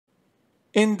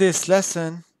In this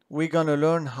lesson, we're going to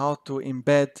learn how to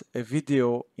embed a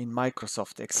video in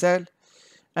Microsoft Excel,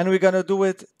 and we're going to do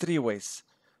it three ways.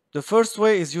 The first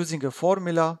way is using a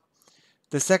formula.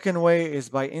 The second way is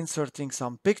by inserting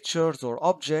some pictures or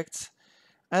objects.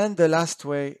 And the last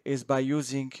way is by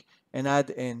using an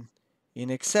add-in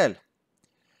in Excel.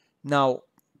 Now,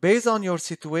 based on your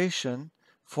situation,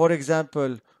 for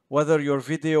example, whether your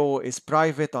video is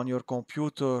private on your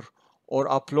computer or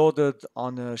uploaded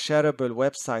on a shareable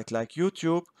website like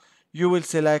YouTube, you will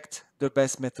select the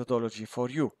best methodology for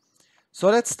you. So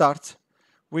let's start.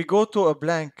 We go to a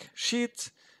blank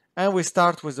sheet and we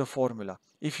start with the formula.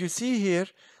 If you see here,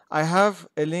 I have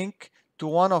a link to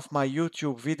one of my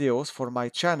YouTube videos for my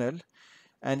channel.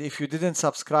 And if you didn't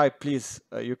subscribe, please,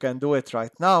 you can do it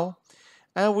right now.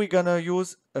 And we're gonna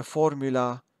use a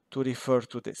formula to refer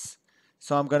to this.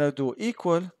 So I'm gonna do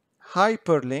equal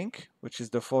hyperlink, which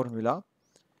is the formula.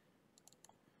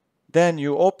 Then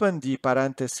you open the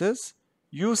parentheses,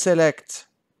 you select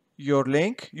your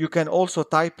link. You can also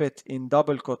type it in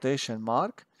double quotation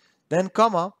mark, then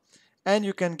comma, and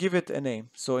you can give it a name.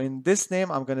 So in this name,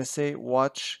 I'm gonna say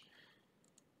watch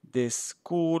this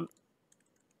cool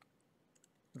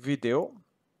video.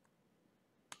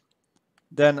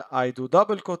 Then I do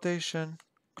double quotation,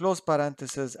 close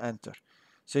parentheses, enter.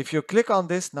 So if you click on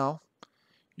this now,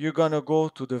 you're gonna go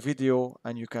to the video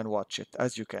and you can watch it,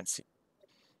 as you can see.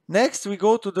 Next, we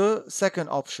go to the second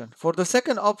option. For the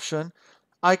second option,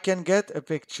 I can get a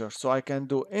picture. So I can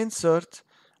do insert,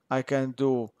 I can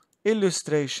do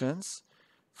illustrations.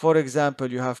 For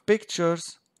example, you have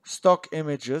pictures, stock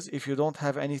images if you don't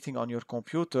have anything on your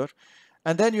computer,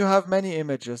 and then you have many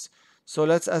images. So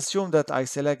let's assume that I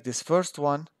select this first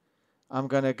one. I'm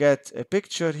gonna get a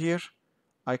picture here.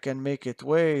 I can make it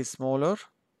way smaller.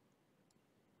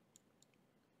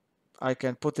 I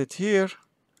can put it here.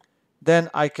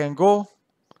 Then I can go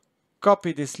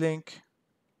copy this link.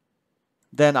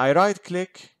 Then I right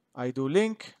click, I do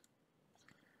link,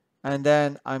 and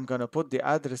then I'm gonna put the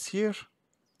address here.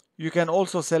 You can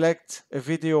also select a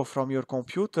video from your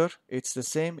computer. It's the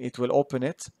same, it will open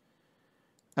it.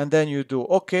 And then you do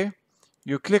OK.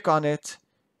 You click on it,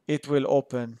 it will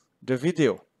open the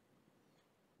video.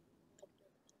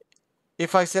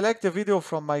 If I select a video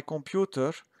from my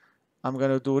computer, I'm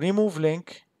gonna do remove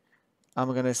link.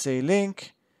 I'm gonna say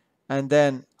link, and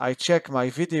then I check my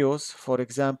videos. For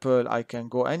example, I can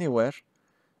go anywhere.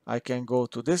 I can go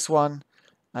to this one,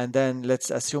 and then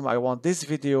let's assume I want this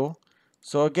video.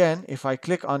 So again, if I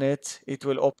click on it, it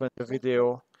will open the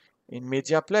video in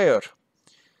media player.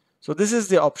 So this is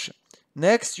the option.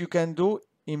 Next, you can do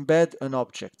embed an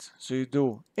object. So you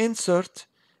do insert.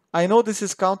 I know this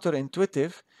is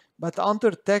counterintuitive, but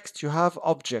under text you have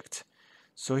object.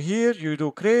 So here you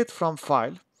do create from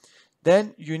file.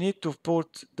 Then you need to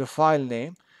put the file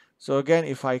name. So again,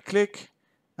 if I click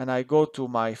and I go to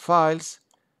my files,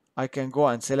 I can go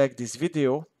and select this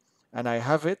video and I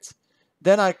have it.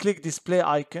 Then I click display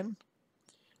icon.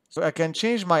 So I can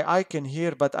change my icon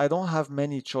here, but I don't have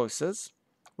many choices,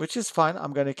 which is fine.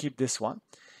 I'm going to keep this one.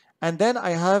 And then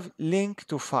I have link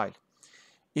to file.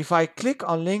 If I click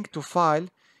on link to file,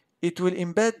 it will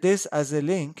embed this as a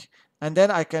link, and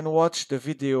then I can watch the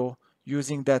video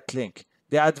using that link.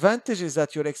 The advantage is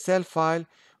that your Excel file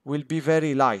will be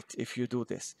very light if you do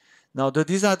this. Now the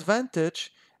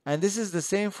disadvantage, and this is the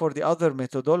same for the other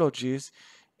methodologies,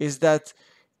 is that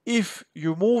if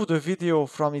you move the video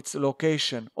from its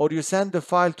location or you send the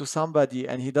file to somebody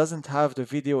and he doesn't have the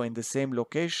video in the same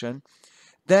location,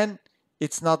 then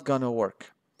it's not gonna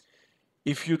work.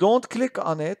 If you don't click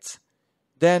on it,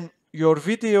 then your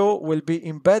video will be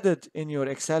embedded in your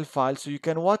Excel file, so you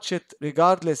can watch it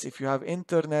regardless if you have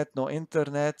internet, no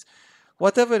internet,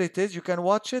 whatever it is, you can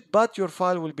watch it, but your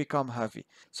file will become heavy.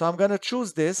 So I'm gonna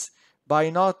choose this by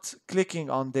not clicking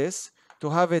on this to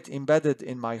have it embedded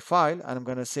in my file, and I'm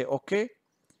gonna say OK.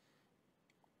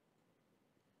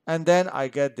 And then I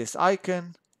get this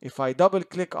icon. If I double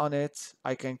click on it,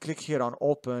 I can click here on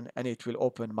open and it will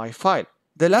open my file.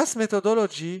 The last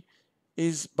methodology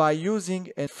is by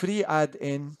using a free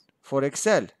add-in for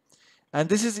Excel. And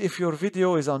this is if your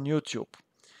video is on YouTube.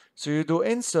 So you do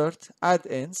insert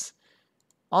add-ins.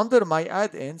 Under my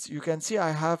add-ins, you can see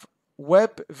I have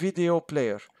web video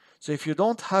player. So if you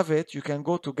don't have it, you can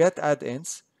go to get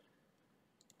add-ins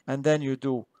and then you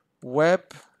do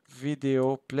web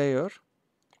video player.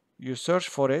 You search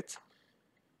for it.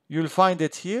 You'll find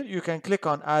it here. You can click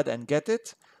on add and get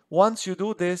it. Once you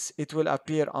do this, it will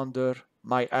appear under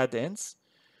my add-ins.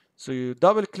 So you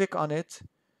double click on it.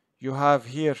 You have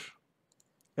here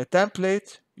a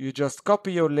template. You just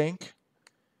copy your link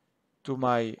to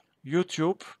my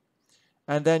YouTube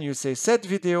and then you say set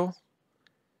video,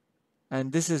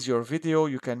 and this is your video.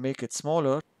 You can make it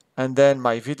smaller, and then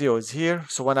my video is here.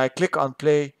 So when I click on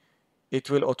play, it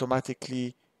will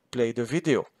automatically play the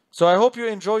video. So I hope you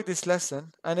enjoyed this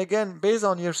lesson. And again, based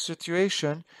on your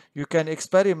situation, you can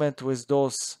experiment with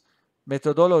those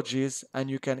methodologies and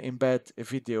you can embed a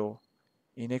video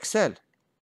in Excel.